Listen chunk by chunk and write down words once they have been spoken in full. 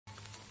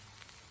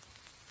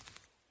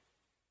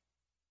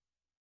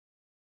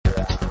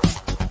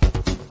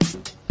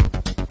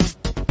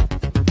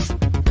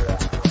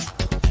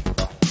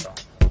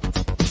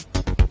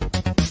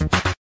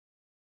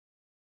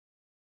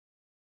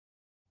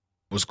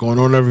What's going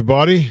on,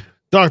 everybody?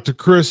 Dr.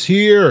 Chris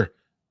here,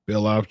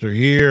 Bill Apter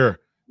here.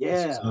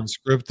 This is Yeah.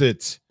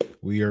 UnSKripted.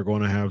 We are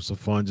going to have some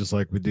fun just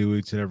like we do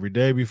each and every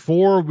day.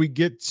 Before we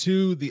get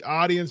to the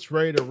audience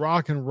ready to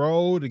rock and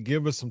roll, to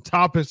give us some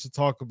topics to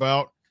talk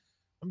about,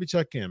 let me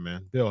check in,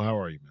 man. Bill, how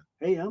are you, man?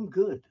 Hey, I'm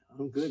good.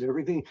 I'm good.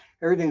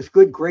 Everything's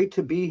good. Great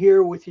to be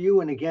here with you.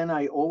 And again,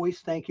 I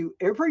always thank you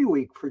every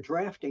week for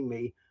drafting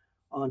me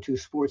onto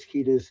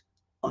Sportskeeda's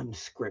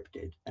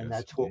Unscripted. And Yes,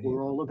 that's what indeed.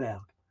 we're all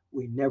about.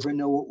 We never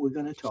know what we're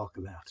going to talk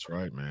about. That's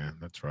right, man.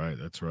 That's right.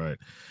 That's right.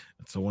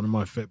 It's one of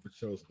my favorite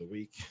shows of the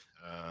week.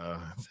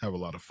 Have a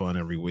lot of fun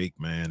every week,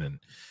 man. And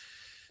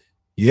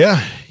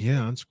yeah,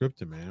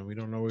 unscripted, man. We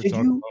don't know what we're Did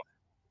talking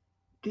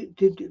you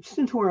about.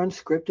 since we're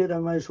unscripted, I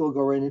might as well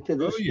go right into Oh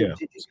this. yeah. Did,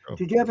 did, Let's go.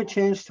 did you have a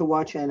chance to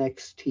watch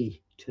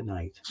NXT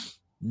tonight?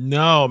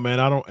 No,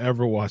 man, I don't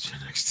ever watch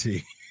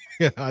NXT.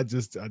 I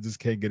just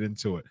can't get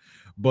into it.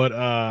 But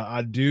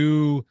I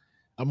do.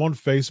 I'm on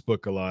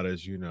Facebook a lot,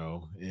 as you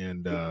know,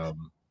 and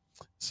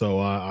so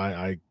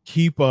I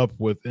keep up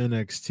with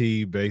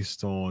NXT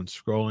based on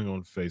scrolling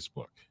on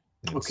Facebook,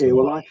 and Okay, so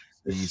well, I I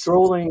see some.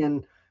 strolling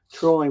and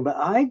trolling, but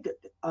I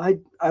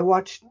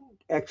watch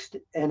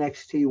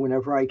NXT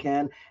whenever I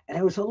can, and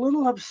I was a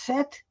little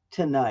upset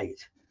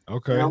tonight. And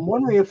Okay, I'm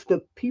wondering if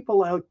the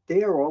people out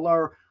there, all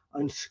our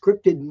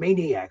unscripted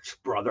maniacs,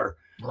 brother,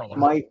 brother.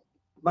 might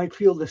might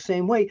feel the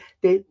same way.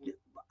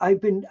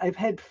 I've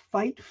had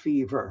fight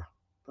fever,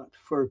 but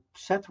for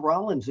Seth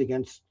Rollins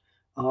against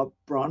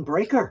Braun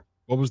Breaker.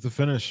 What was the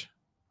finish?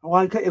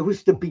 Well, it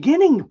was the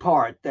beginning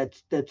part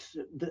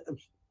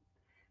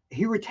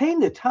he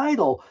retained the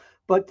title,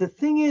 but the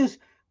thing is,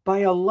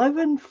 by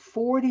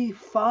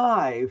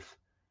 11:45,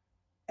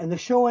 and the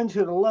show ends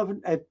at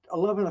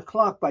 11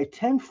 o'clock. By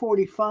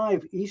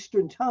 10:45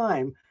 Eastern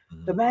time,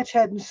 the Mhm. match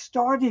hadn't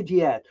started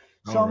yet.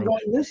 Oh, So I'm really?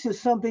 going. This is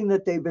something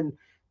that they've been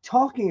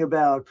talking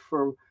about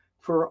for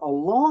a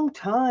long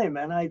time,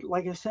 and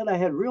like I said, I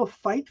had real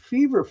fight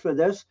fever for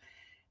this,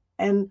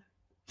 and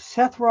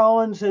Seth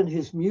Rollins and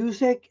his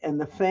music and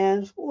the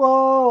fans.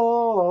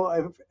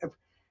 Whoa!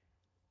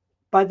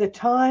 By the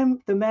time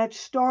the match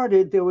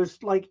started, there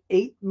was like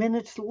 8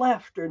 minutes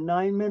left or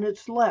 9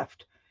 minutes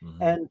left,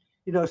 Mhm. and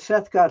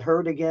Seth got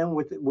hurt again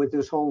with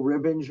this whole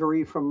rib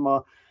injury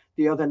from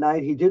the other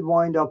night. He did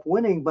wind up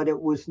winning, but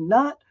it was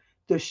not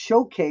the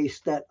showcase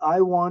that I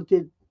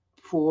wanted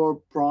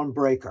for Braun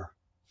Breaker.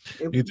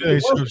 You think It they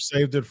should was have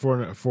saved it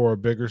for a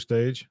bigger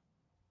stage?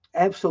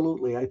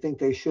 absolutely. I think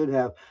they should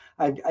have.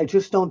 I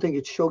just don't think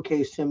it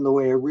showcased him the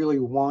way I really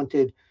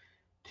wanted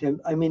him.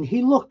 I mean,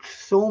 he looked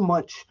so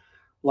much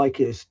like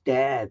his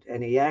dad,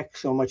 and he acts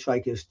so much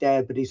like his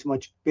dad, but he's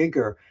much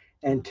bigger.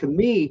 And to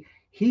me,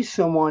 he's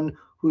someone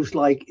who's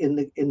like in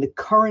the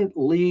current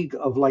league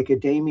of like a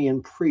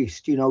Damian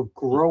Priest,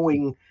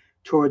 growing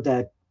toward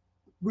that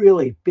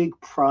really big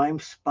prime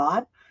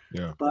spot.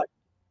 Yeah. But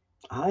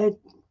I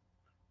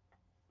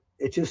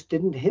it just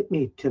didn't hit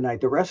me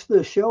tonight. The rest of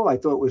the show I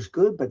thought was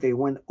good, but they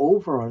went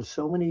over on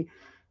so many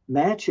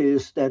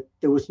matches that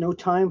there was no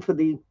time for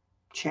the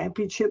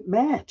championship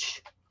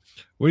match.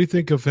 What do you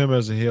think of him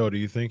as a heel? Do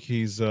you think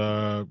he's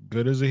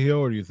good as a heel,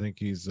 or do you think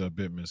he's a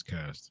bit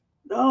miscast?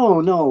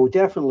 No, no,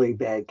 definitely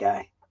bad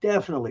guy.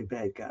 Definitely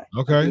bad guy. I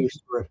think Okay.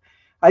 he's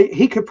terrific.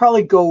 He could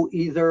probably go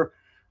either,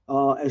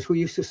 as we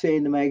used to say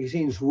in the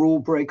magazines, rule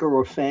breaker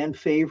or fan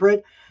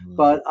favorite. Mm,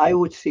 But I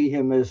would see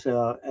him as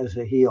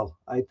a heel.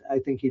 I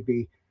think he'd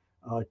be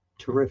okay.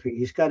 terrific.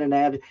 He's got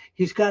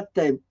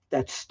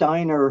that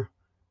Steiner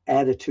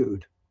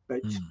attitude,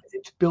 but Mm.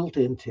 it's built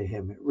into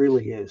him. It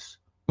really is.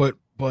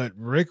 But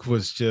Rick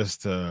was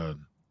just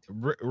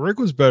Rick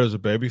was better as a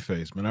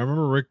babyface, man. I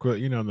remember Rick,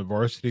 in the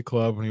Varsity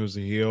Club when he was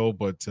a heel,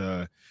 but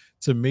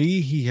to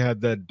me, he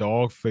had that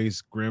dog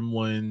face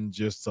gremlin,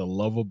 just a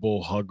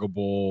lovable,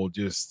 huggable,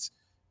 just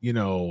you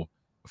know,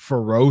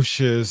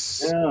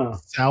 ferocious, Yeah,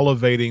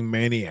 salivating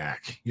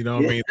maniac. You know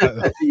what I yeah, mean?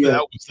 That, yeah,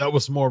 that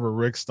was more of a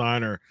Rick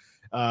Steiner.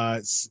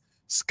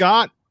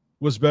 Scott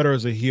was better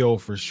as a heel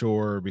for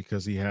sure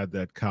because he had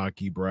that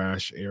cocky,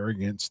 brash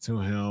arrogance to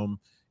him.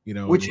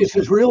 And which is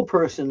his real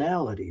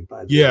personality,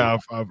 by the way. yeah,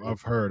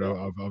 I've heard.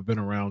 I've been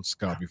around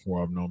Scott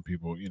before. I've known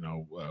people,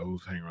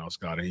 who's hanging around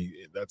Scott. And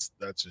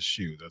that's a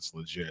shoe. That's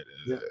legit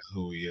Yeah,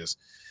 who he is.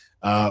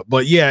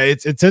 But yeah,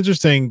 it's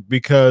interesting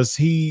because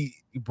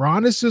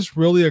Braun is just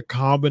really a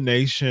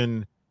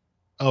combination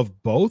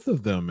of both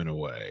of them in a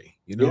way.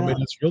 I mean, yeah,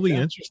 it's really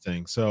yeah.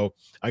 interesting. So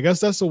I guess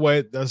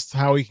that's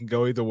how he can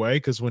go either way.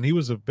 Because when he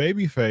was a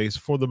babyface,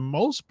 for the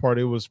most part,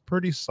 it was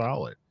pretty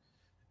solid.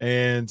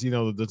 And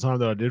the time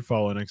that I did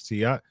follow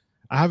NXT,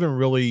 I haven't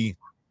really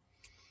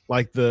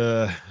like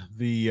the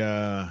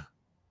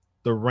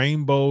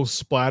rainbow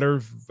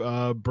splatter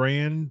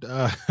brand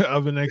of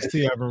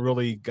NXT. I haven't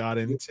really got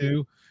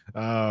into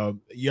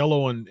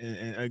yellow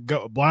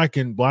black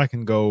and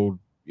gold.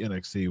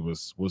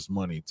 NXT was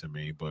money to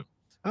me, but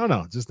I don't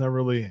know, just not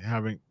really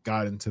haven't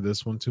got into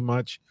this one too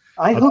much.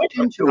 I I think hooked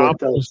when into it Ciampa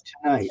though was,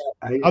 tonight.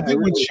 I I think when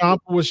really did.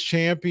 Ciampa was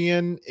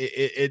champion,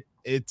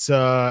 it's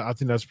I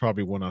think that's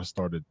probably when I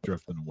started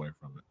drifting away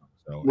from it.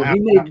 So, Well,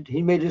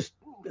 he made his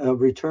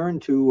return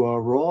to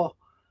Raw uh,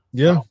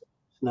 yeah.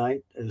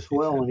 night as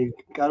well, Yeah. and he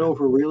got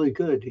over really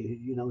good.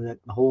 That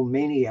whole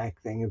maniac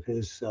thing of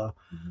his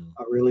Mhm.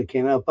 really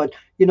came out. But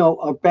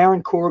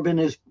Baron Corbin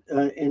is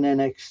in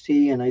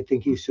NXT, and I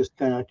think he's just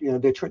kind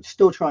of they're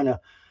still trying to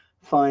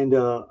find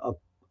a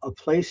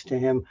place to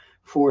him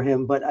for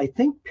him. But I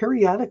think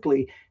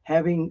periodically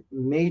having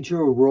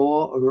major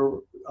Raw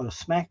or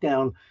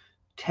SmackDown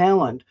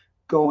talent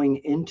going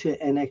into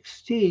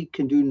NXT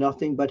can do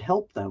nothing but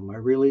help them. I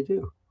really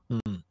do.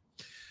 Mhm.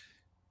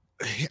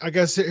 I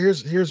guess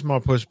here's my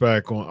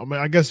pushback on. I mean,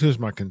 I guess here's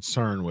my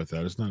concern with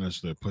that. It's not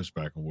necessarily a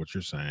pushback on what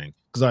you're saying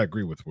because I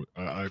agree with what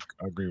I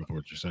agree with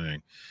what you're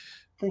saying.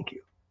 Thank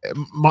you.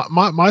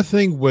 My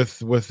thing with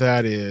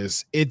that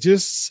is it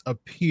just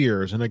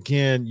appears, and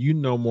again, you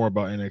know more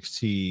about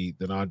NXT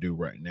than I do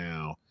right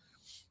now.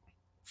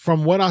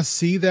 From what I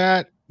see,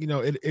 that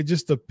it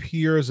just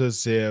appears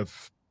as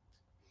if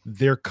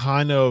they're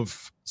kind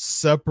of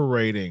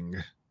separating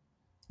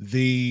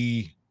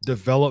the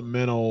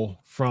developmental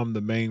from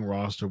the main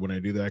roster when they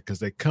do that, because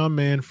they come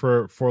in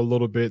for a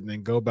little bit and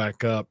then go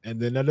back up, and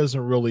then that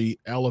doesn't really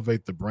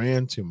elevate the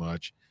brand too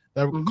much.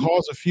 That would Hmm.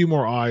 cause a few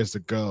more eyes to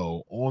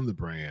go on the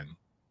brand,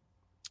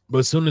 but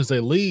as soon as they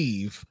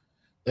leave,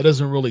 it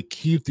doesn't really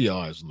keep the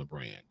eyes on the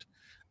brand,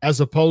 as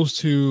opposed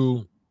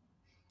to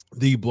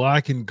the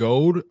black and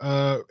gold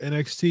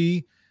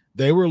NXT.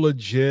 They were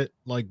legit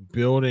like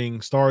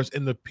building stars,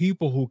 and the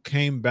people who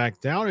came back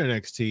down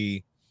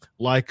NXT,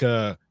 like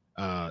a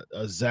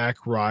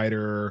Zack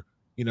Ryder,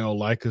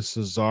 like a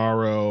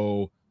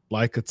Cesaro,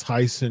 like a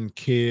Tyson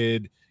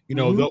Kidd,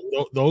 Hmm.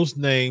 those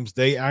names,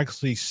 they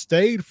actually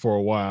stayed for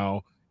a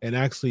while, and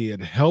actually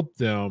it helped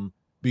them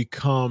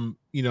become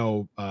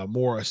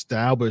more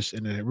established,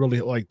 and it really,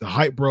 like the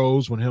Hype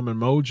Bros when him and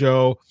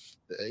Mojo,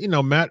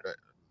 Matt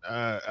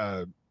uh,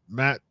 uh,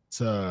 Matt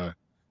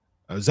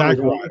Zach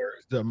Cardona.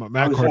 Ryder,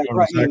 Matt Oh, Zach, Cardona,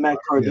 right? Zach Yeah, Matt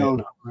Ryder, yeah,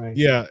 Cardona. Right.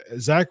 yeah,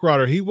 Zach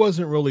Ryder. He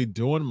wasn't really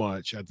doing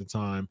much at the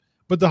time,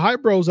 but the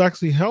Hype Bros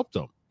actually helped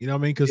him. You know what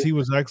I mean? Because Yeah. he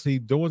was actually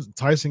doing.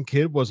 Tyson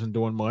Kidd wasn't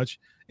doing much,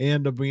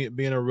 and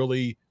being a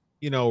really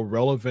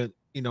relevant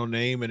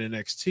name in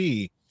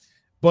NXT.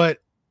 But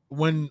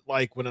when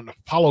an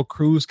Apollo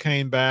Crews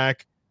came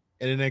back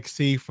in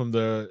NXT, from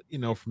the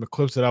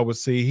clips that I would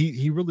see,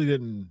 he really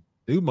didn't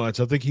do much.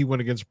 I think he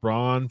went against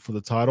Braun for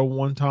the title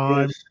one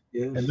time,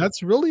 Yes. and Yes.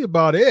 that's really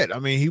about it. I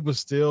mean, he was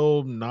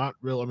still not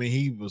real. I mean,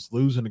 he was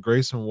losing to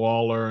Grayson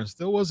Waller, and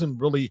still wasn't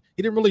really.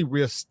 He didn't really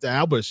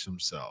reestablish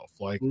himself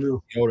like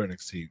No. the older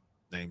NXT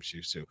names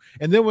used to.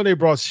 And then when they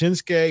brought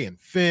Shinsuke and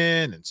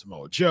Finn and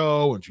Samoa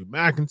Joe and Drew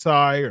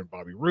McIntyre and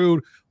Bobby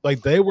Roode,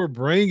 like they were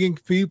bringing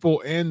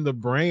people in the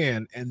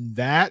brand, and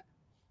that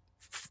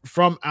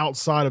from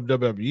outside of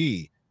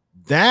WWE,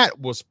 that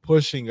was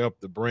pushing up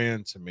the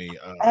brand to me.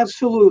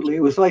 Absolutely.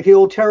 It was like the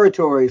old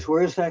territories.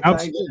 Where's that guy going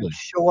to Absolutely.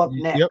 show up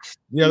Yep. next?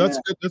 Yeah, Yeah.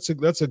 that's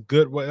a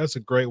good way. That's a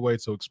great way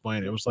to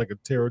explain it. It was like a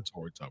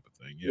territory type of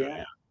thing. Yeah, Yeah.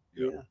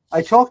 yeah, Yeah.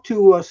 I talked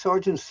to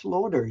Sergeant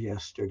Slaughter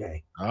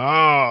yesterday.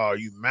 yeah. Oh,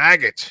 you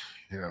maggot.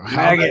 How'd that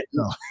Maggot.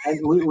 go?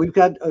 And we've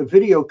got a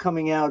video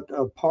coming out,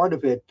 part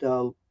of it,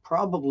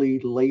 probably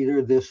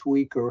later this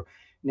week or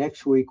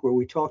next week, where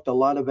we talked a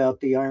lot about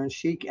the Iron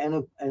Sheik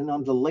and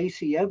on the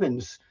Lacey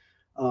Evans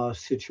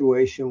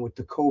situation with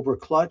the Cobra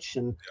Clutch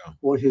and Yeah.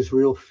 what his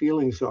real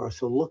feelings are.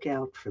 So look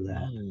out for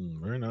that.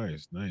 Very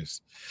nice.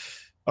 Nice.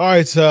 All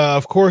right.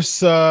 Of course,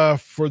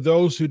 for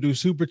those who do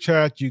super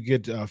chat, you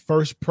get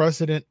first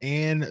precedent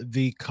and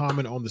the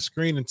comment on the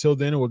screen. Until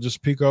then, we'll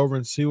just peek over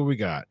and see what we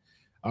got.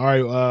 All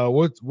right.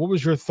 What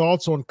was your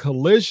thoughts on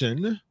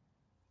Collision?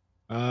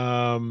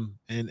 And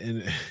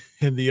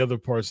and the other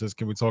part says,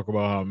 can we talk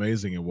about how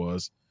amazing it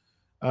was?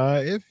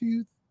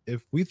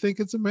 If we think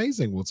it's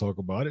amazing, we'll talk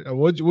about it.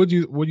 What do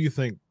you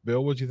think,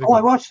 Bill? What do you think Oh, I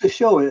about? watched the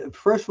show.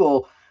 First of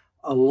all,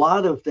 a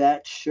lot of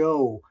that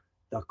show,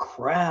 the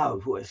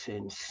crowd was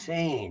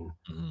insane.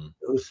 Mhm.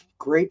 Those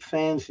great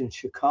fans in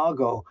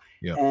Chicago.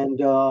 Yeah. And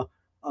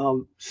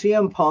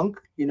CM Punk,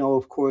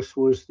 of course,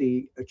 was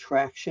the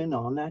attraction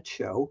on that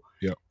show.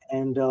 Yeah.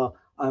 And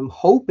I'm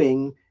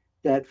hoping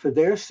that for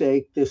their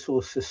sake, this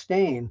will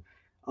sustain.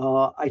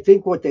 I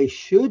think what they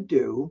should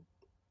do,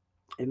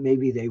 and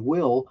maybe they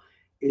will,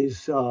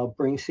 is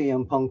bring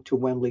CM Punk to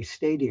Wembley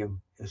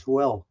Stadium as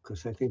well,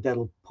 because I think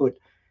that'll put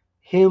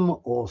him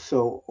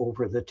also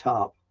over the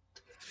top.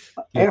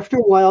 Yeah. After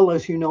a while,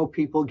 as you know,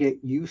 people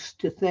get used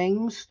to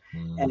things,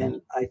 Mhm.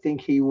 and I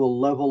think he will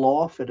level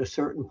off at a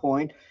certain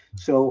point.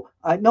 So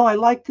I no, I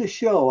liked the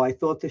show. I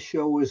thought the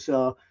show was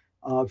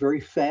very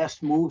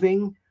fast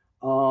moving,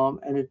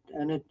 and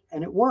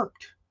it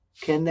worked.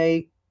 Can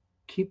they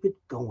keep it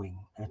going?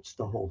 That's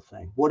the whole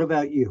thing. What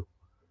about you?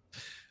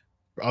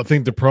 I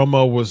think the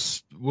promo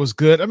was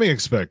good. I mean,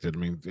 expected. I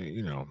mean,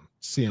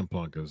 CM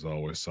Punk is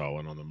always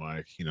solid on the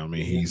mic. I mean,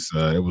 Yeah. he's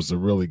it was a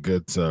really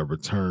good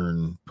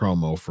return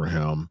promo for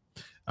him.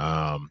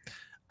 Um,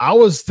 I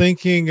was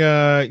thinking,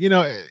 and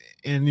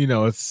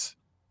it's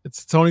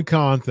a Tony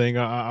Khan thing.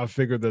 I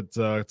figured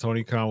that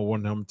Tony Khan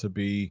wanted him to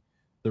be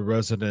the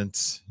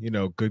resident,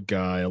 good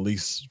guy, at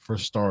least for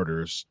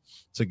starters,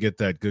 to get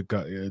that good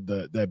guy,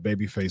 that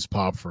baby face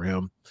pop for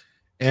him.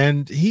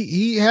 And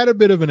he had a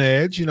bit of an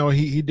edge.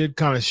 He did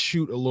kind of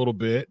shoot a little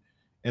bit,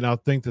 and I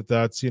think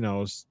that's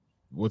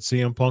what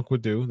CM Punk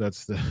would do.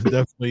 That's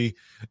definitely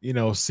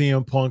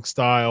CM Punk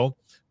style.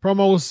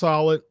 Promo was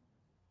solid.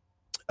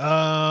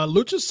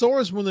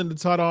 Luchasaurus winning the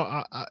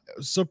title,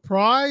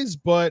 surprise,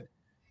 but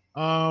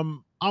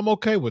I'm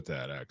okay with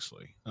that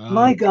actually.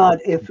 My God,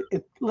 if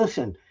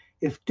listen,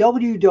 if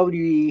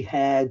WWE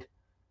had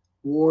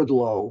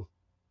Wardlow,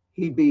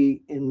 he'd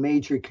be in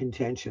major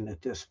contention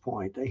at this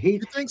point. You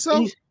think so?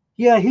 He's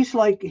yeah, he's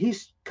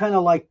kind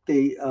of like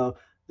the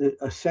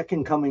a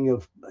second coming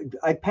of.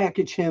 I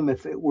package him,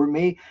 if it were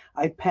me,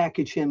 I'd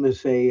package him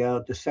as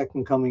a the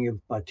second coming of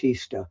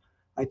Batista.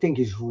 I think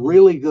he's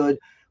really good,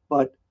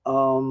 but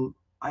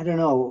I don't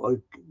know,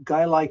 a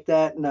guy like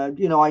that. And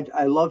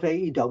I love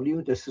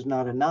AEW. This is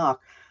not a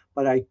knock,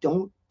 but I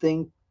don't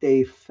think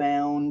they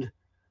found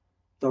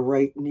the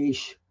right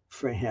niche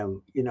for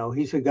him.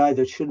 He's a guy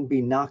that shouldn't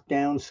be knocked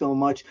down so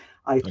much.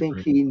 I think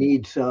Agree. he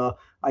needs.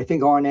 I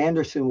think Arn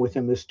Anderson with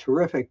him is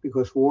terrific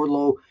because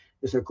Wardlow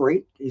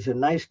he's a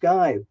nice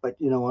guy, but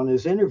on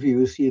his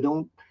interviews, you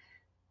don't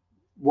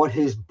what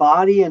his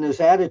body and his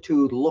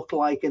attitude look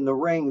like in the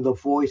ring. The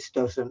voice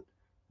doesn't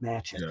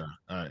match it.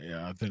 Yeah,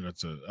 yeah. I think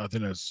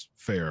that's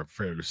fair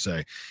to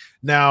say.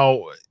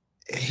 Now,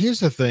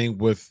 here's the thing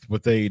with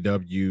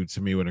AEW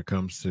to me when it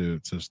comes to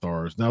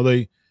stars. Now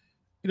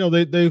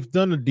they've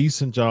done a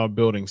decent job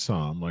building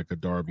some, like a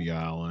Darby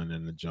Allin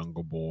and a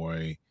Jungle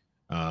Boy,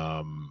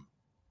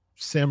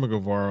 Sam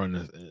Guevara in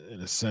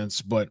a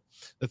sense. But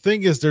the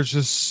thing is,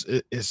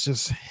 it's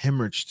just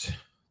hemorrhaged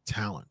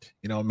talent.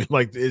 You know what I mean?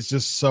 Like it's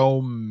just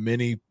so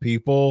many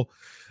people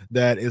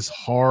that it's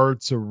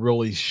hard to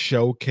really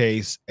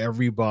showcase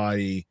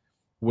everybody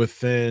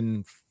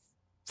within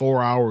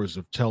 4 hours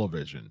of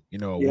television,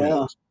 a week.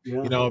 Yeah,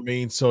 You yeah. know what I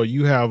mean? So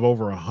you have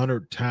over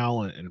 100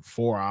 talent in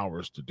 4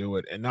 hours to do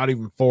it, and not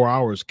even 4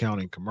 hours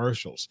counting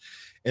commercials.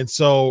 And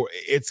so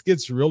it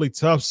gets really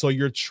tough. So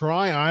you're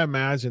trying, I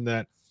imagine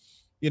that,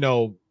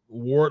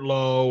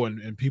 Wardlow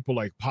and people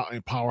like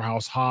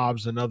Powerhouse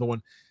Hobbs, another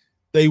one,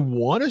 they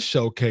want to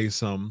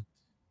showcase them,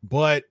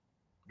 but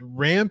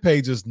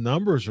Rampage's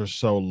numbers are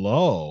so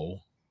low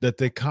that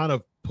they kind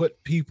of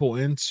put people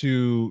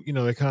into,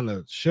 they kind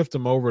of shift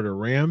them over to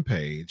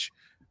Rampage.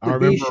 I The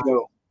B remember,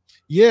 show.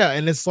 yeah,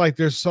 and it's like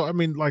there's so, I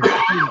mean, like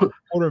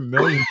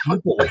 250,000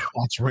 people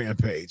watch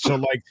Rampage, so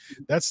like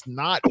that's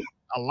not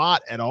a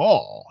lot at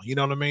all. You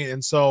know what I mean?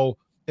 And so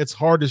it's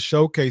hard to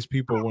showcase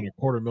people when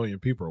 250,000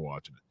 people are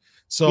watching it. Yeah.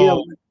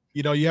 So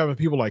you having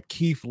people like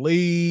Keith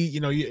Lee.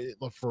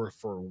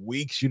 For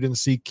weeks you didn't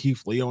see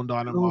Keith Lee on No,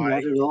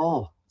 Dynamite. not at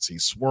all. See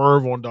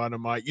Swerve on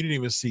Dynamite. You didn't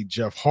even see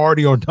Jeff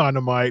Hardy on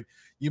Dynamite.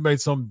 You made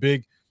some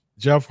big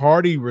Jeff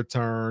Hardy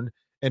return,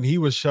 and he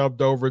was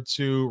shoved over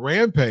to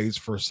Rampage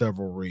for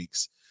several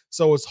weeks.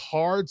 So it's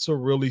hard to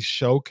really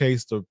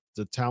showcase the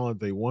talent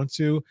they want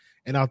to.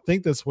 And I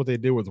think that's what they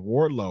did with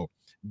Wardlow.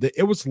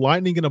 It was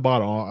lightning in a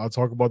bottle. I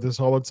talk about this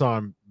all the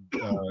time.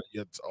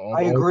 It's I all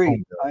the agree.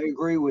 time. I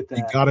agree with You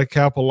that. got to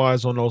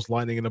capitalize on those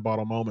lightning in the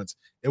bottle moments.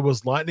 It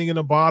was lightning in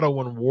the bottle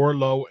when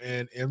Wardlow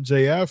and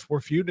MJF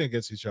were feuding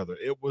against each other.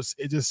 It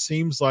just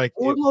seems like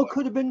it Wardlow was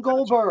could have been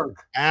magic. Goldberg.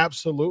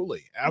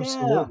 Absolutely, Yeah.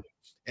 absolutely.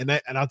 And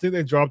I think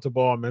they dropped the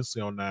ball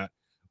immensely on that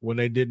when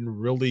they didn't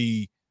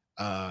really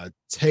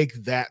take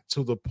that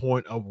to the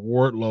point of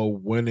Wardlow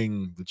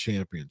winning the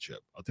championship.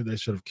 I think they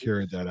should have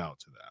carried that out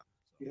to that.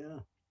 Yeah.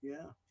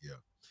 Yeah. Yeah.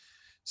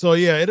 So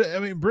yeah,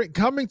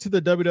 coming to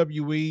the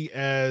WWE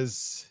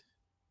as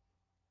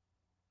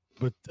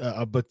but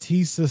a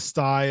Batista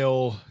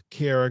style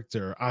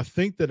character, I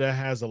think that it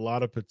has a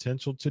lot of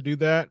potential to do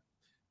that.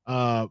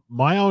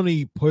 My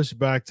only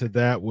pushback to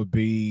that would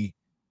be,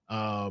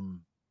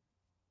 um,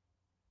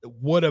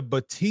 would a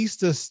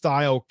Batista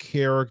style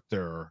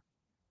character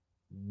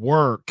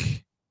work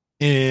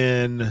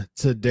in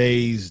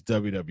today's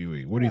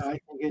WWE? What do you Yeah,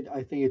 think?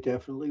 I think it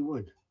definitely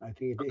would. I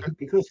think Okay,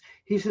 because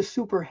he's a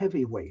super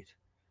heavyweight.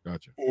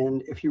 gotcha.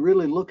 And if you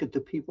really look at the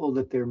people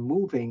that they're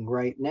moving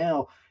right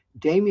now,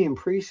 Damian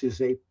Priest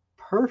is a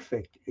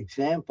perfect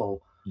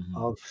example Mhm.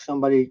 of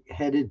somebody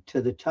headed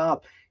to the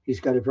top. He's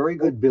got a very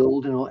good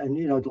build,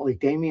 and like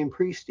Damian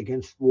Priest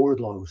against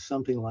Wardlow,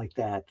 something like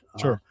that.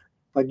 Sure.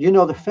 But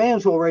the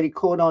fans already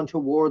caught on to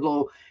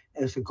Wardlow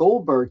as a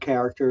Goldberg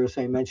character, as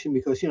I mentioned,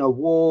 because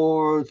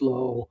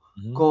Wardlow,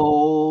 Mhm.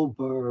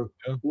 Goldberg,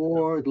 Yeah.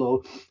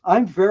 Wardlow.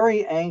 I'm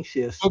very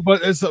anxious.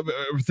 But it's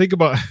think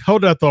about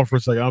hold that thought for a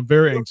second. I'm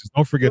very anxious.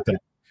 Don't forget that.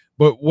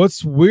 But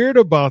what's weird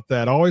about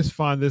that? I always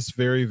find this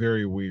very,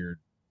 very weird.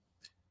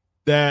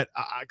 That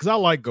because I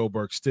like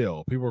Goldberg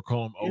still. People are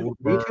calling him Yeah, Old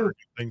me Berg too. and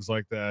things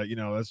like that.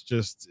 That's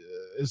just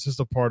it's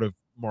just a part of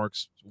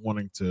Mark's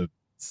wanting to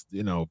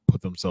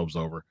put themselves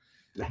over.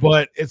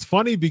 But it's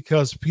funny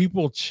because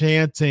people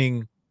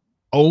chanting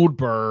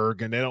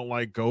Oldberg and they don't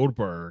like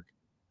Goldberg,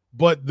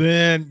 but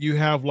then you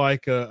have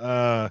like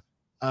a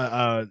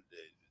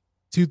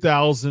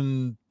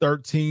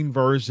 2013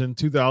 version,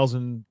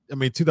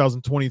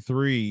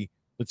 2023,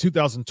 the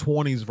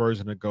 2020s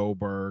version of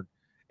Goldberg,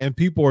 and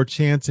people are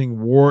chanting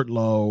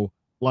Wardlow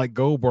like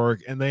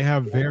Goldberg, and they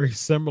have very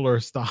similar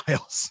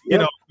styles.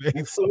 Yep, So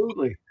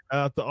absolutely.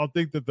 I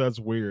think that that's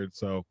weird.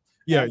 So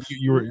yeah,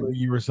 Absolutely.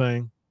 you were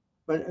saying,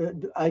 But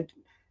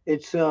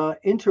it's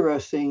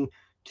interesting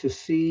to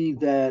see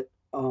that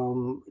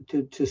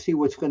to see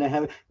what's going to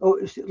happen. Oh,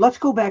 let's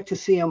go back to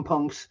CM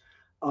Punk's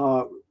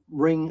uh,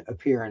 ring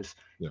appearance.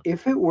 yeah,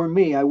 If it were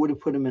me, I would have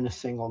put him in a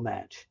single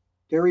match.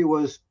 There he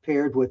was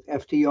paired with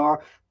FTR,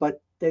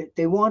 but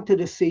they wanted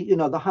to see,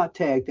 the hot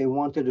tag. They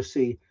wanted to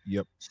see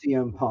yep.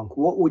 CM Punk.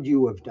 What would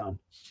you have done?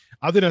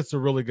 I think that's a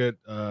really good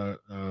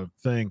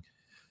thing.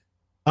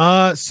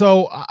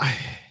 So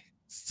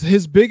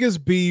his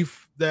biggest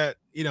beef that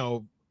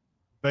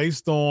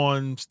based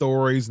on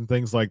stories and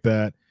things like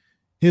that,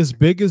 his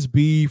biggest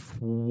beef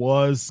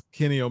was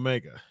Kenny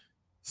Omega. Yeah,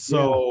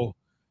 So,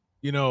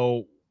 you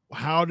know,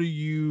 how do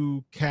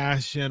you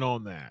cash in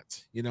on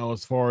that?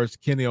 As far as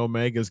Kenny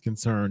Omega is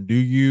concerned,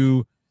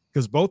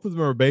 because both of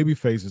them are baby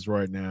faces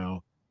right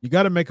now, you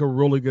got to make a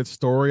really good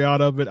story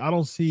out of it. I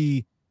don't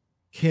see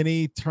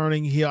Kenny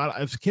turning heel.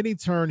 If Kenny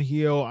turned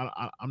heel,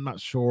 I'm not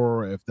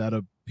sure if that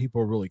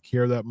people really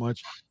care that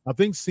much. I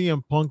think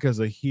CM Punk as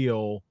a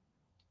heel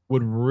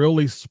would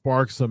really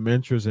spark some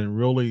interest and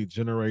really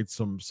generate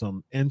some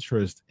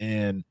interest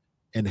and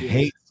yes,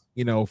 hate,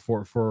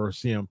 for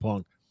CM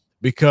Punk,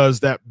 because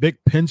that big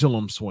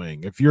pendulum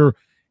swing. If you're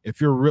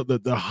real,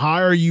 the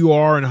higher you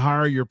are and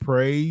higher you're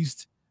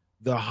praised,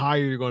 the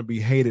higher you're going to be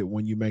hated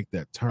when you make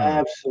that turn.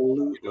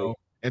 absolutely.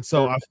 And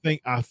so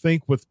I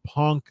think with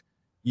Punk,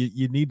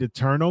 you need to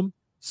turn them.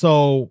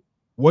 So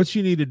what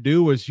you need to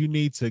do is you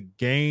need to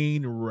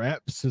gain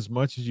reps as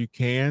much as you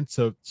can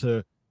to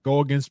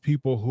go against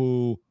people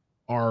who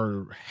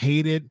are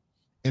hated.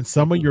 And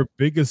some of your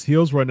biggest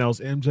heels right now is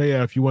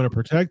MJF. You want to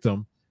protect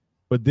them,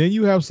 but then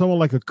you have someone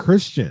like a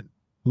Christian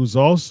who's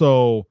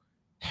also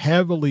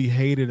heavily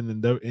hated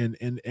in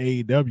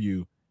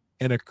AEW,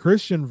 and a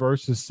Christian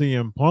versus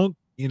CM Punk,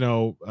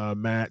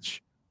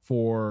 match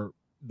for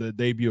the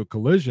debut of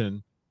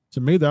Collision. To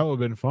me, that would have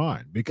been fine,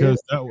 Yeah,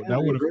 because that yeah, I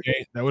would have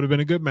agree. been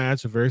a good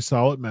match, a very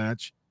solid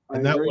match, I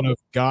and that agree. would have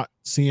got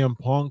CM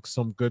Punk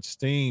some good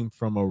steam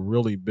from a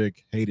really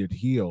big hated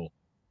heel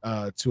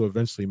to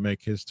eventually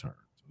make his turn.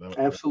 So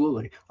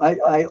Absolutely.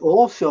 I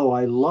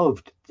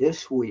loved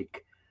this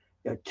week.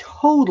 It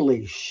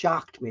totally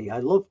shocked me. I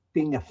love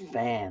being a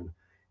fan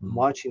and mm.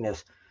 watching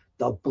this.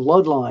 The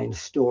Bloodline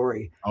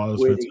story Oh, that was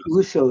where the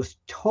fantastic. Usos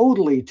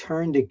totally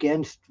turned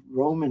against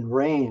Roman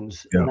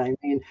Reigns. Yeah, And I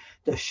mean,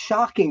 the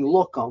shocking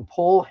look on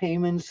Paul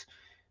Heyman's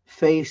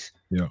face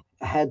yeah,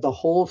 had the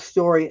whole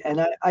story.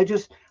 And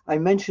I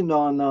mentioned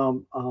on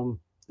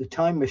the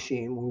Time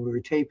Machine when we were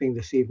taping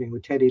this evening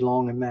with Teddy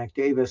Long and Mac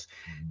Davis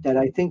mhm. that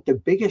I think the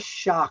biggest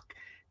shock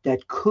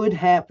that could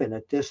happen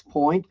at this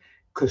point,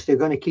 because they're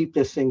going to keep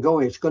this thing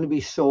going, it's going to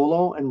be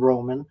Solo and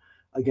Roman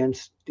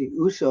against the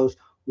Usos.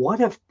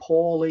 What if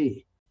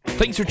Paulie?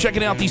 Thanks for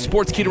checking out the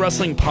Sportskeeda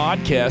Wrestling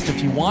podcast.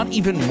 If you want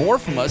even more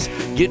from us,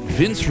 get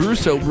Vince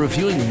Russo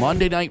reviewing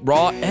Monday Night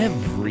Raw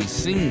every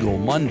single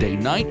Monday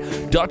night,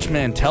 Dutch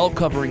Mantel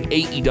covering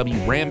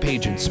AEW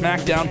Rampage and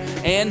SmackDown,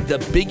 and the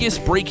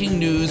biggest breaking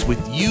news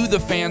with you, the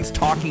fans,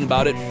 talking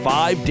about it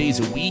 5 days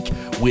a week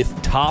with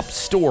Top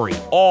Story,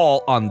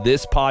 all on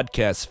this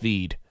podcast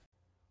feed.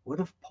 What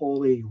if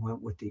Paulie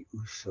went with the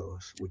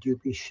Usos? Would you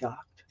be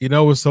shocked? It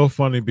was so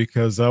funny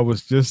because I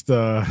was just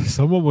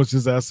someone was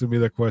just asking me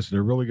that question.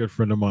 A really good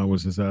friend of mine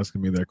was just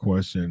asking me that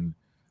question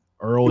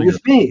It earlier. was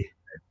me.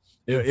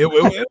 It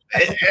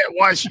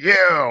was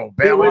you,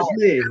 It was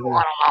me.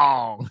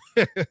 Along.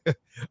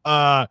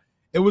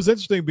 It was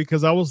interesting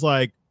because I was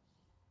like,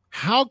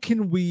 how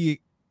can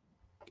we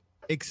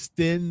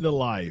extend the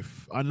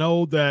life? I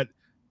know that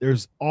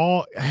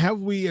have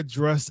we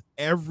addressed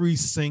every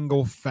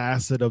single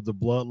facet of the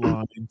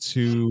bloodline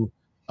to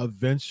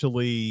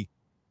eventually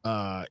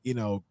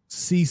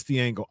cease the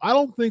angle? I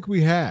don't think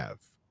we have,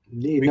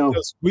 No.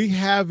 because we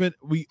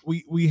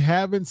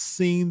haven't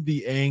seen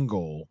the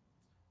angle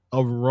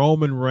of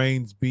Roman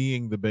Reigns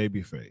being the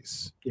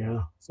babyface.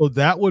 Yeah. So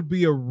that would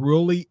be a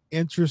really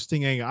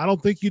interesting angle. I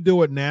don't think you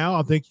do it now.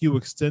 I think you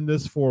extend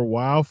this for a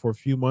while, for a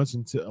few months,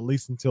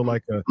 until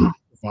like a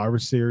Survivor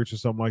Series or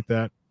something like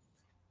that.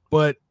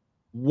 But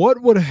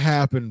what would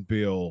happen,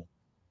 Bill,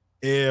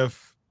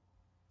 if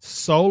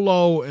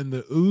Solo and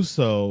the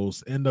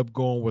Usos end up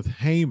going with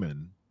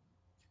Heyman?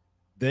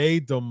 They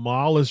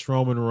demolish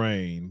Roman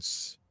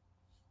Reigns,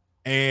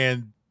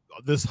 and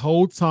this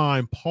whole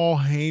time, Paul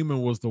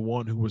Heyman was the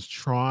one who was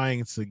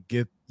trying to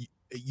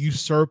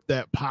usurp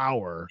that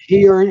power.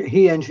 He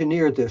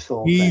engineered this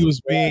whole thing. He was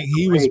being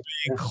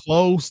Yeah.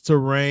 close to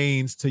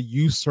Reigns to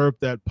usurp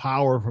that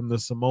power from the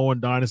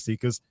Samoan dynasty,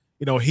 because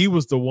he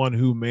was the one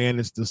who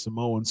managed the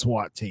Samoan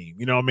SWAT team.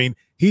 I mean,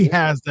 he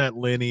has that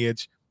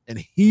lineage, and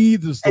he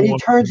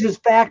turns his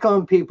back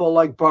on people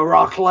like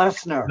Brock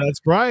Lesnar.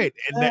 That's right,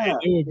 and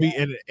it would be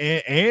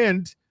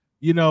and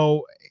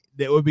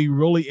that would be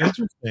really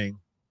interesting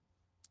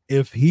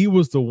if he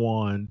was the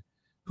one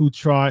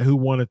who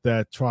wanted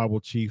that tribal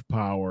chief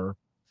power,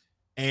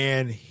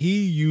 and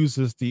he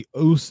uses the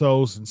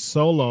Usos and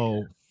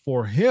Solo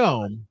for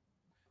him,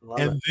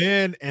 Love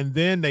it. and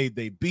then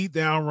they beat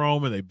down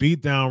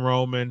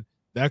Roman.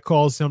 That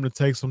caused him to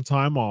take some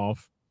time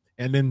off,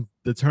 and then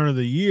the turn of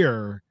the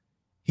year,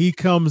 he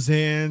comes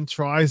in,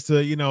 tries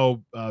to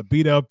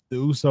beat up the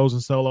Usos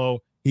and Solo.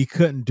 He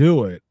couldn't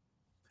do it,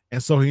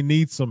 and so he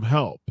needs some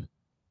help.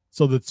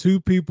 So the two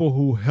people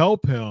who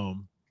help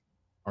him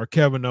are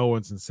Kevin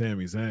Owens and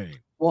Sami Zayn.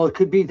 Well, it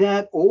could be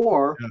that,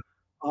 or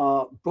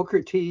Yeah.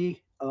 Booker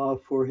T,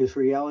 for his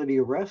reality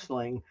of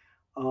wrestling,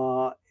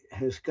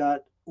 has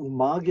got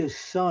Umaga's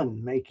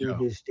son making Yeah.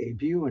 his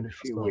debut in a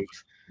few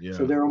weeks. Yeah.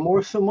 So there are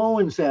more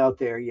Samoans out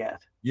there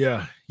yet.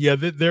 Yeah.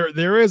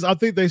 There is. I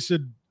think they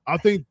should. I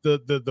think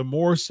the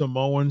more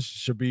Samoans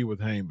should be with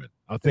Heyman.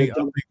 I think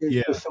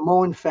The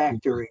Samoan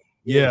factory.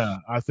 Yeah,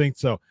 I think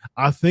so.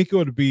 I think it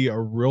would be a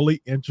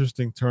really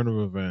interesting turn of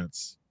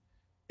events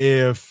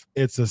if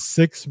it's a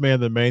 6-man,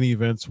 the main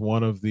event's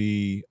one of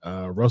the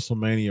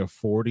WrestleMania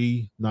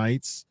 40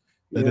 nights,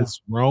 that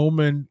it's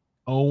Roman,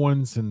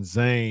 Owens, and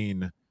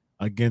Zayn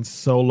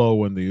against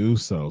Solo and the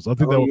Usos. I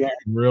think that would be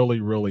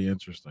really, really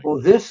interesting. Well,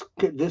 this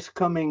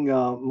coming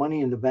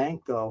Money in the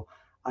Bank, though,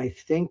 I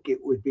think it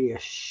would be a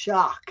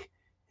shock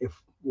if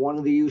one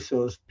of the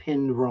Usos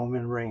pinned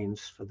Roman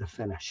Reigns for the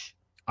finish.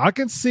 I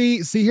can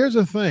see, here's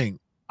the thing.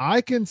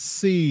 I can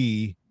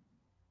see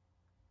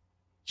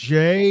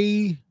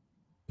Jay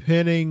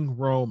pinning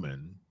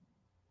Roman,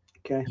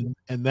 okay,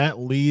 and that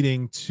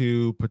leading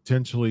to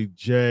potentially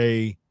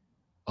Jay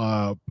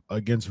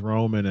against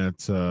Roman at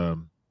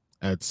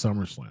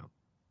SummerSlam.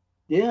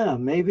 Yeah,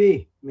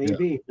 maybe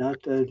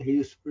not that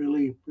he's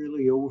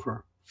really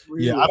over.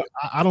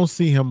 I don't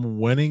see him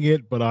winning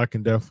it, but I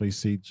can definitely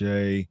see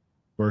Jay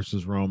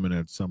versus Roman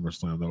at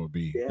SummerSlam. That would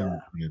be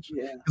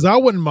interesting. Because I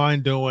wouldn't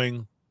mind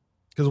doing,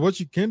 because what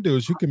you can do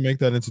is you can make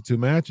that into 2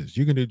 matches.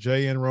 You can do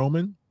Jay and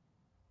Roman,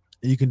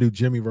 and you can do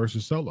Jimmy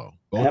versus Solo.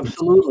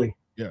 Absolutely.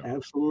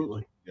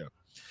 Absolutely.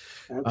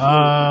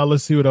 Absolutely.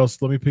 Let's see what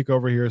else. Let me peek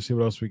over here and see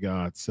what else we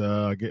got.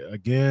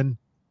 Again,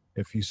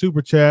 if you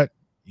super chat,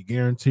 you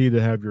guarantee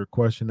to have your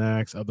question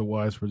asked.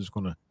 Otherwise, we're just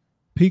gonna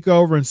peek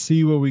over and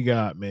see what we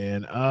got,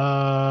 man.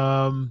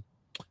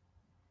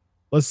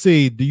 Let's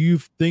see. Do you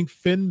think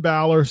Finn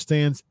Balor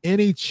stands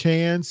any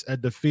chance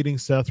at defeating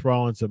Seth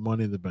Rollins at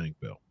Money in the Bank,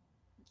 Bill?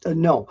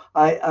 No,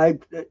 I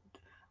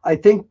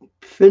think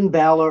Finn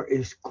Balor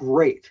is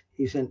great.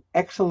 He's an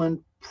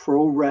excellent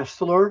pro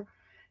wrestler,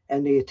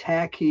 and the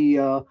attack he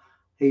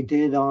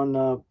did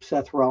on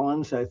Seth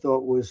Rollins, I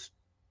thought was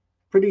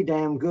pretty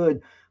damn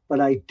good. But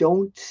I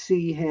don't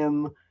see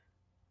him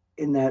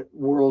in that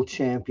world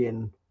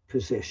champion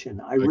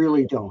position. I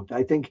really don't.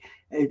 I think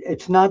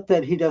it's not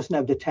that he doesn't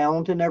have the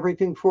talent and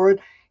everything for it.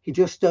 He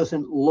just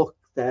doesn't look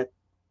that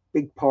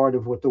big part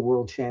of what the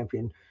world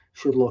champion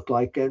should look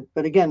like.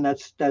 But again,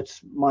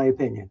 that's my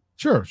opinion.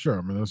 Sure.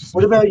 I mean,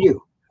 what about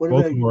you?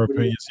 Both of our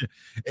opinions.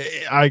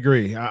 I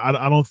agree.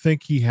 I don't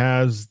think he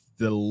has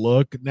the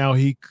look. Now,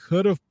 he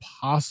could have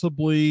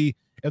possibly,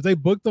 if they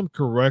booked him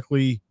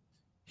correctly,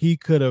 he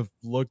could have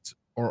looked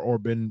or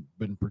been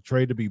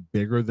portrayed to be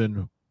bigger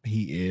than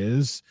he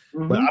is.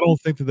 But I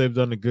don't think that they've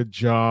done a good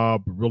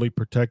job really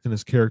protecting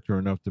his character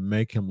enough to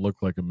make him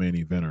look like a main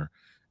eventer,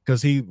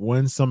 because he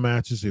wins some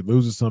matches, he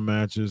loses some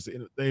matches.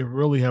 They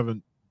really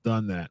haven't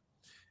done that.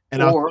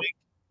 And I think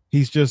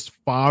he's just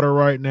fodder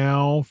right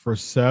now for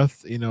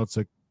Seth,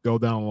 to go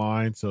down the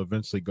line to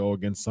eventually go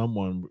against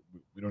someone.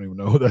 We don't even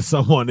know who that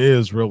someone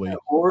is, really.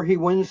 Or he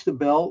wins the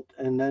belt,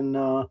 and then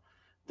the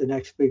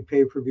next big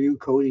pay-per-view,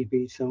 Cody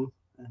beats him,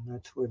 and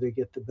that's where they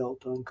get the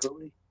belt on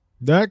Cody.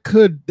 That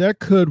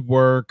could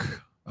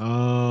work.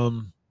 Yeah.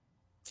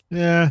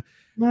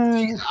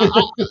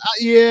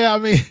 I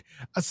mean,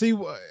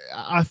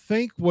 I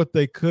think what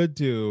they could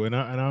do, and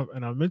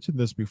I mentioned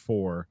this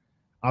before,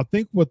 I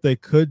think what they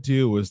could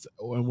do is,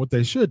 and what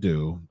they should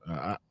do,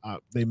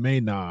 they may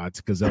not,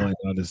 because LA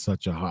Knight is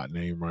such a hot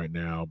name right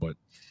now, but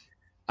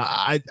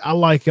I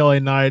like LA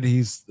Knight.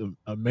 He's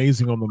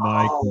amazing on the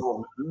mic.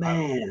 Oh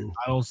man,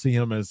 I don't see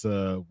him as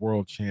a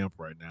world champ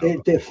right now.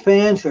 The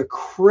fans are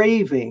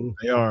craving.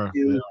 They are.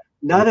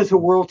 Not as a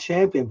world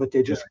champion, but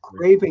they're just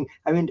craving.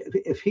 I mean,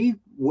 if he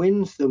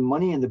wins the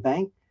Money in the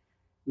Bank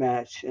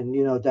match, and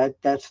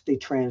that's the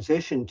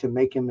transition to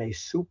make him a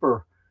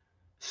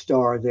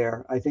superstar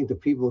there, I think the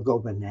people will go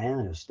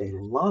bananas. They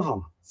love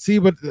him. See,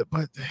 but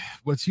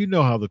you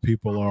know how the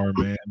people are,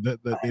 man. That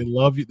they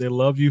love you.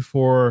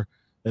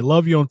 They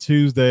love you on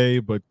Tuesday,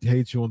 but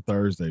hate you on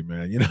Thursday,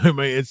 man. You know what I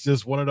mean? It's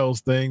just one of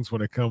those things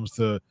when it comes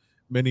to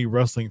many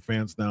wrestling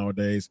fans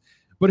nowadays.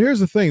 But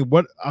here's the thing: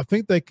 what I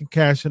think they can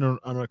cash in on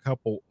a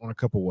couple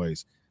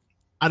ways.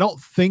 I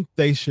don't think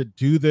they should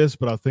do this,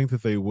 but I think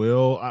that they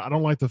will. I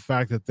don't like the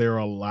fact that they're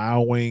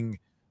allowing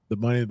the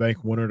Money in the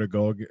Bank winner to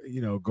go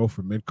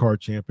for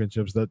mid-card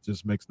championships. That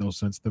just makes no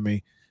sense to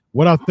me.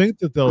 What I think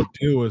that they'll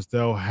do is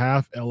they'll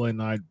have LA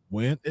Knight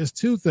win. It's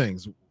 2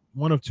 things.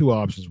 One of 2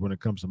 options when it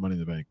comes to Money in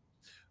the Bank.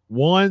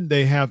 One,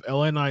 they have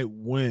LA Knight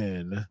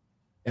win,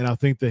 and I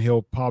think that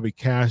he'll probably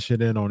cash it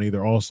in on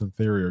either Austin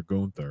Theory or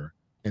Gunther.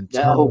 And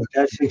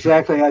that's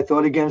exactly I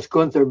thought against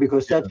Gunther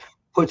because that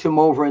puts him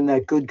over in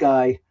that good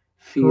guy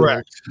field.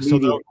 Correct.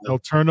 So they'll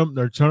turn him.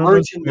 They're turning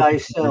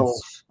merchandise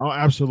sells. Oh,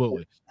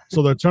 absolutely.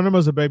 So they're turning him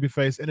as a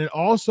babyface, and it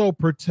also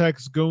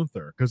protects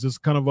Gunther because it's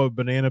kind of a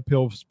banana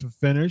peel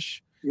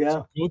finish. Yeah.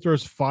 So Gunther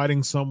is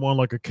fighting someone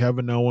like a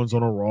Kevin Owens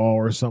on a Raw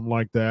or something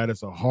like that.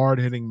 It's a hard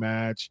hitting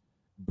match.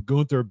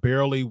 Gunther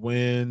barely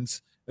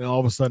wins, and all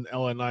of a sudden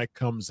LA Knight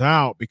comes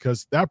out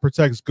because that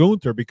protects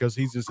Gunther because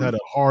he's just had a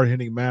hard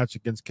hitting match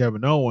against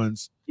Kevin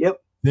Owens.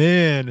 Yep.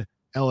 Then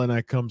LA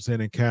Knight comes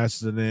in and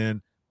cashes it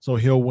in. So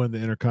he'll win the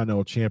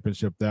Intercontinental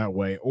Championship that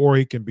way, or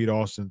he can beat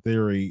Austin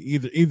Theory.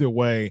 Either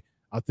way,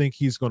 I think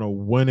he's going to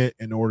win it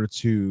in order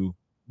to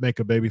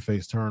make a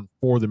babyface turn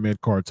for the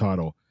mid-card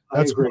title.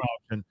 That's one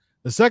option.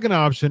 The second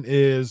option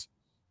is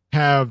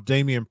have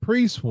Damian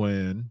Priest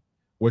win,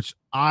 which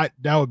that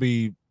would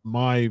be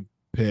my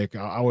pick.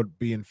 I would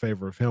be in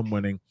favor of him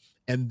winning,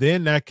 and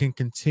then that can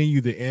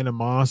continue the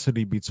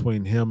animosity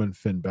between him and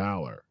Finn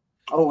Balor.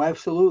 Oh,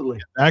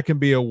 absolutely. That can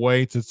be a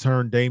way to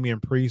turn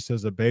Damian Priest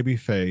as a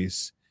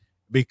babyface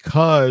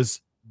because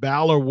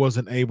Balor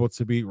wasn't able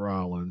to beat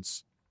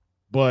Rollins,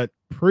 but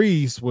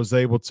Priest was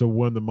able to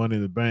win the Money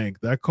in the Bank.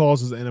 That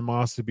causes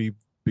animosity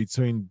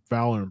between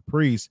Balor and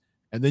Priest,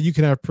 and then you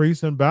can have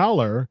Priest and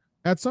Balor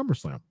at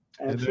SummerSlam.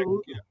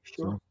 Absolutely.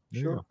 Sure.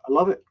 I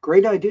love it.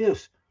 Great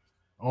ideas.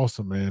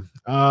 Awesome, man.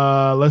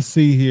 Let's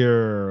see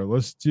here.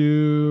 Let's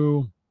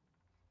do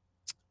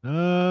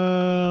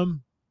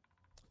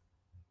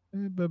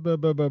Look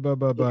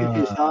at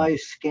his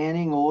eyes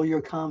scanning all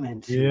your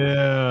comments.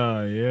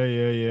 Yeah.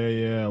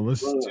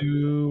 Let's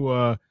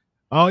do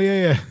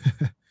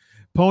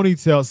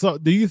ponytail. So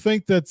do you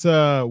think that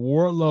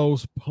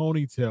Wardlow's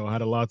ponytail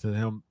had a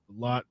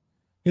lot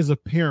his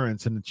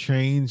appearance and the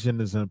change in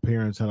his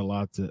appearance had a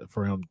lot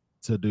for him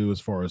to do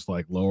as far as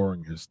like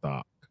lowering his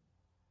stock?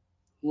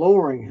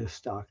 Lowering his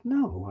stock?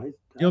 No,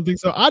 you don't think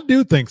so? I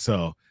do think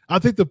so. I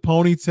think the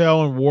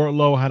ponytail and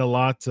Wardlow had a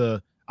lot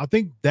to. I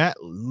think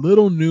that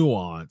little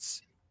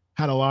nuance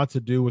had a lot to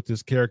do with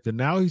this character.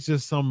 Now he's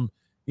just some,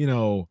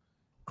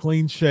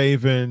 clean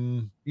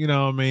shaven,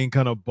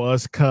 kind of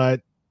buzz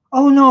cut.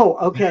 Oh no,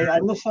 okay, I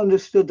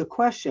misunderstood the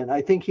question.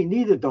 I think he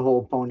needed the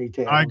whole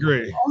ponytail. I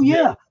agree. Oh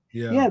yeah,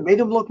 made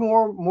him look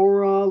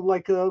more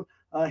like a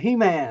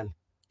He-Man.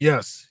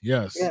 Yes.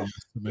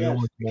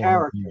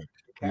 Character.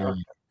 Yeah.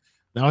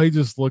 Now he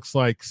just looks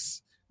like.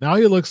 Now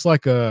he looks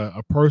like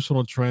a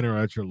personal trainer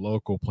at your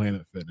local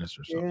Planet Fitness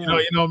or something. Yeah.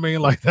 You know what I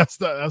mean? Like that's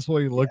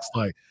what he looks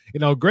like.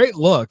 Great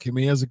look. I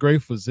mean, he has a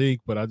great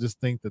physique, but I just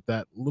think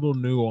that little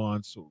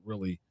nuance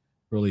really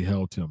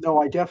helped him.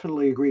 No, I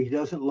definitely agree. He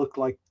doesn't look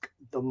like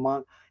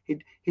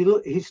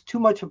he's too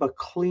much of a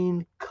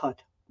clean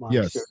cut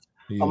monster. Yes,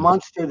 a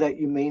monster that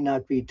you may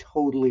not be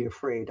totally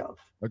afraid of.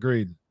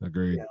 Agreed.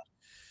 Yeah.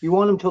 You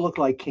want him to look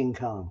like King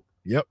Kong.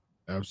 Yep,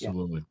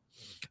 absolutely. Yeah.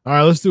 All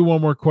right, let's do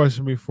one more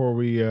question before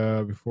we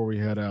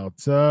head out.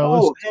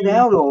 Head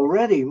out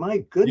already! My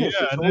goodness,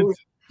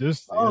 it's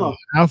just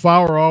half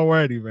hour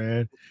already,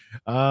 man.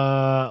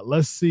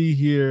 Let's see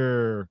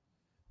here.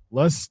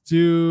 Let's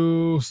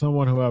do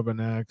someone who haven't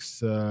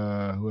asked.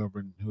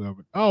 Whoever.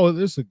 Oh,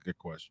 this is a good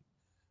question.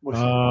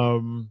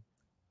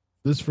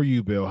 This is for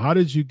you, Bill. How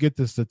did you get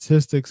the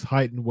statistics,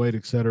 height and weight,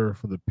 etc.,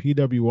 for the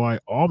PWI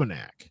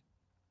Almanac?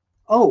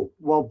 Oh,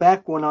 well,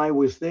 back when I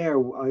was there,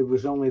 I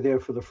was only there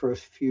for the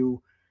first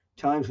few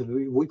times.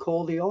 We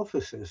call the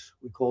offices.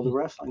 We call the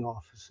wrestling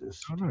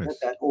offices. Oh, nice.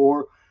 That,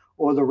 or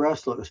the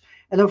wrestlers.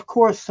 And of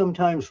course,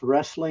 sometimes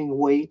wrestling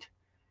weight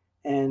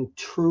and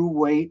true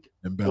weight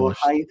or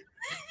height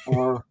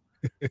are,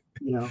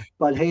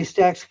 but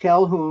Haystacks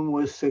Calhoun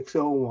was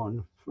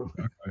 601.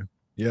 Okay.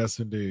 Yes,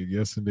 indeed.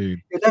 Yeah,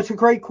 that's a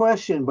great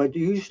question. But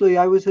usually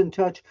I was in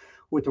touch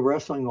with the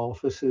wrestling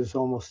offices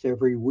almost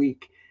every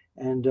week.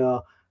 And,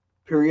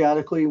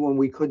 periodically when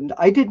we couldn't,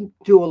 I didn't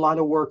do a lot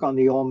of work on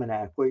the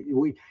almanac. There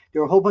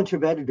were a whole bunch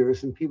of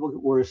editors and people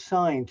were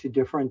assigned to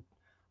different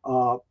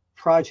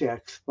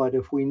projects. But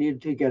if we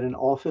needed to get an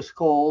office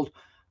called,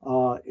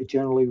 it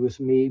generally was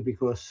me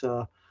because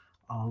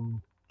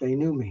they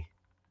knew me.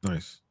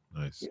 Nice.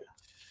 Yeah.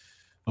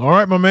 All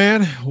right, my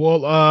man.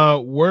 Well,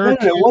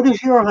 what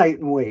is your height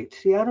and weight?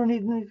 See, I don't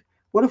even.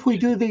 What if we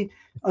do the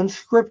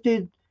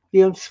unscripted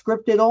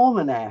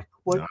almanac?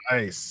 What?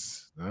 Nice.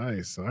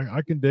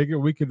 I can dig it.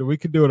 We can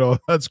do it all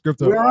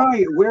unscripted.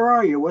 Where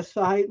are you? What's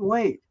the height and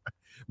weight?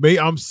 Me,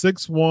 I'm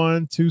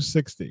 6'1",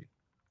 260.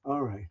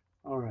 All right.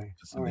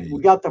 We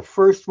got the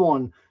first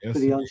one for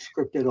the indeed.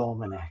 Unscripted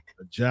almanac.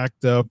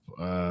 Jacked up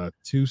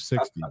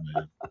 260,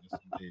 man.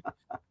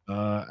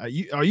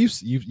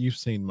 You've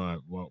seen my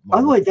by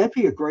the way, that'd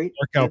be a great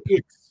workout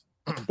pics.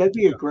 That'd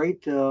be a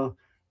great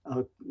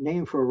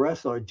name for a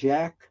wrestler.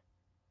 Jacked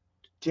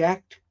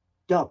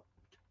up.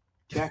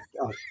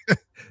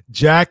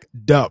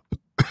 Jacked up.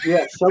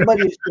 Yeah,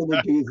 somebody's going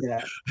to do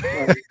that.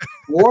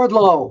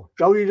 Wardlow,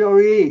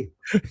 WWE.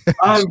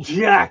 I'm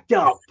jacked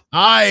up.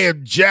 I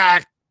am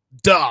jacked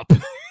amped up.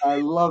 I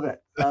love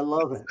it. I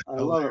love it.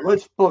 I love it.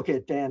 Let's book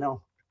it,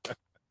 Dano.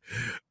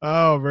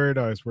 Oh, very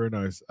nice. Very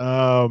nice.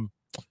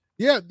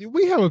 Yeah,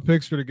 we have a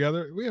picture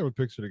together.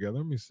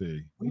 Let me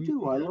see. We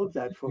do. I love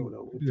that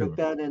photo. We took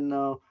that in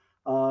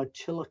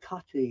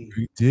Chillicothe.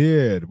 We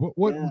did.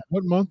 What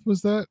month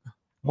was that?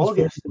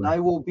 August. And I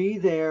will be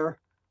there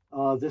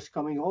this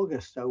coming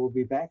August. I will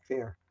be back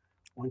there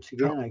once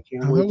again. I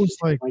can't wait to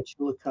see my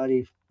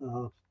Chillicothe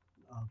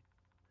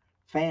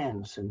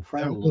fans and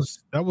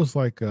friends. That was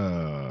like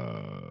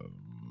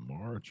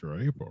March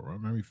or April, right?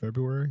 Maybe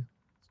February.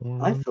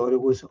 I thought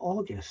it was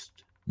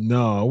August.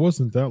 No, it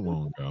wasn't that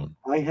long ago.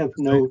 I have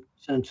no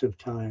sense of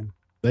time.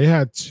 They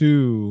had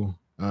two.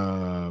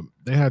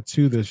 They had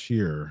two this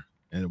year,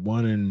 and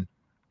one in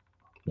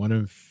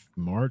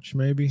March,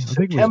 maybe.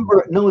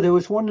 September. No, there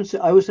was one.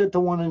 I was at the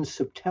one in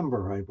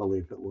September, I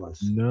believe it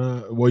was.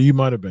 No, well, you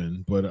might have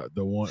been, but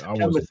the one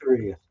September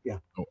 30th. Yeah.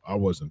 Oh, I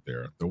wasn't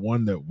there. The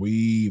one that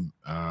we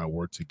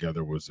were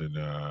together was in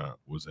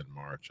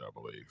March, I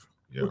believe.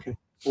 Yeah. Okay.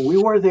 Well, we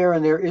were there,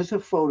 and there is a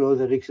photo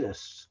that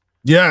exists.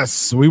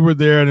 Yes, we were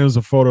there, and there was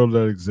a photo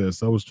that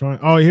exists. I was trying.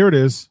 Oh, here it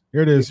is.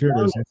 Here it is.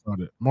 I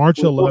found it. March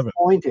 11th.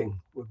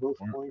 We're both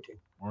pointing.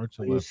 March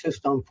 11th. I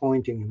insist on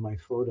pointing in my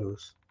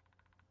photos.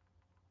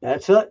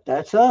 That's it.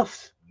 That's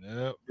us.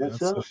 Yep,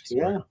 that's us.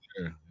 Yeah.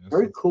 Right,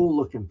 very cool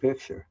looking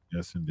picture.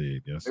 Yes,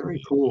 indeed. Yes. Very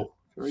indeed. cool.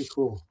 Very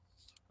cool.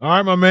 All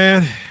right, my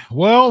man.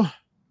 Well,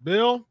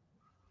 Bill,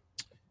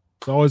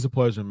 it's always a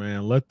pleasure,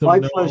 man. Let them know.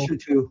 My pleasure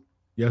too.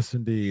 Yes,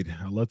 indeed.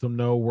 Let them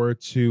know where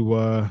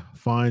to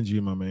find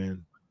you, my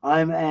man.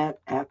 I'm at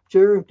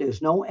Apter.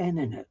 There's no N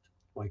in it.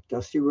 Like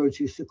Dusty Rhodes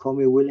used to call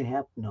me Willie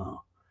Hap.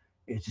 No.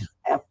 It's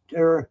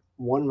Apter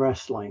One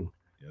Wrestling.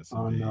 Yes,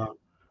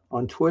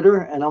 on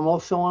Twitter, and I'm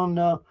also on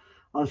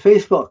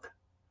Facebook.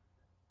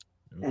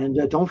 And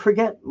don't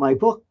forget, my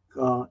book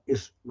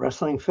is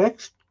Wrestling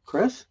Fixed,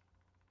 Chris.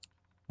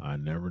 I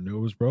never knew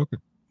it was broken.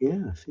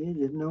 Yeah, see, I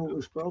didn't know it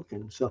was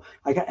broken. So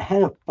I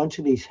had a bunch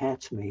of these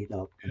hats made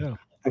up. Yeah.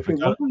 I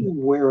figured I'm going to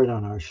wear it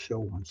on our show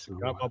once in a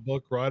while. Got my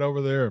book right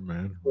over there,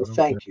 man. Well,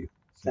 thank you.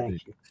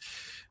 Thank you.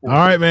 All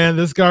right, man.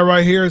 This guy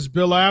right here is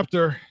Bill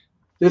Apter.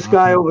 This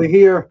guy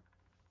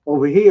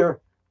over here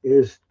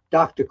is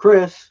Dr.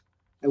 Chris,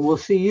 and we'll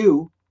see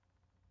you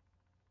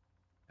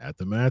at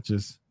the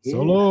matches.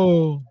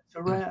 Solo. It's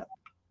a wrap.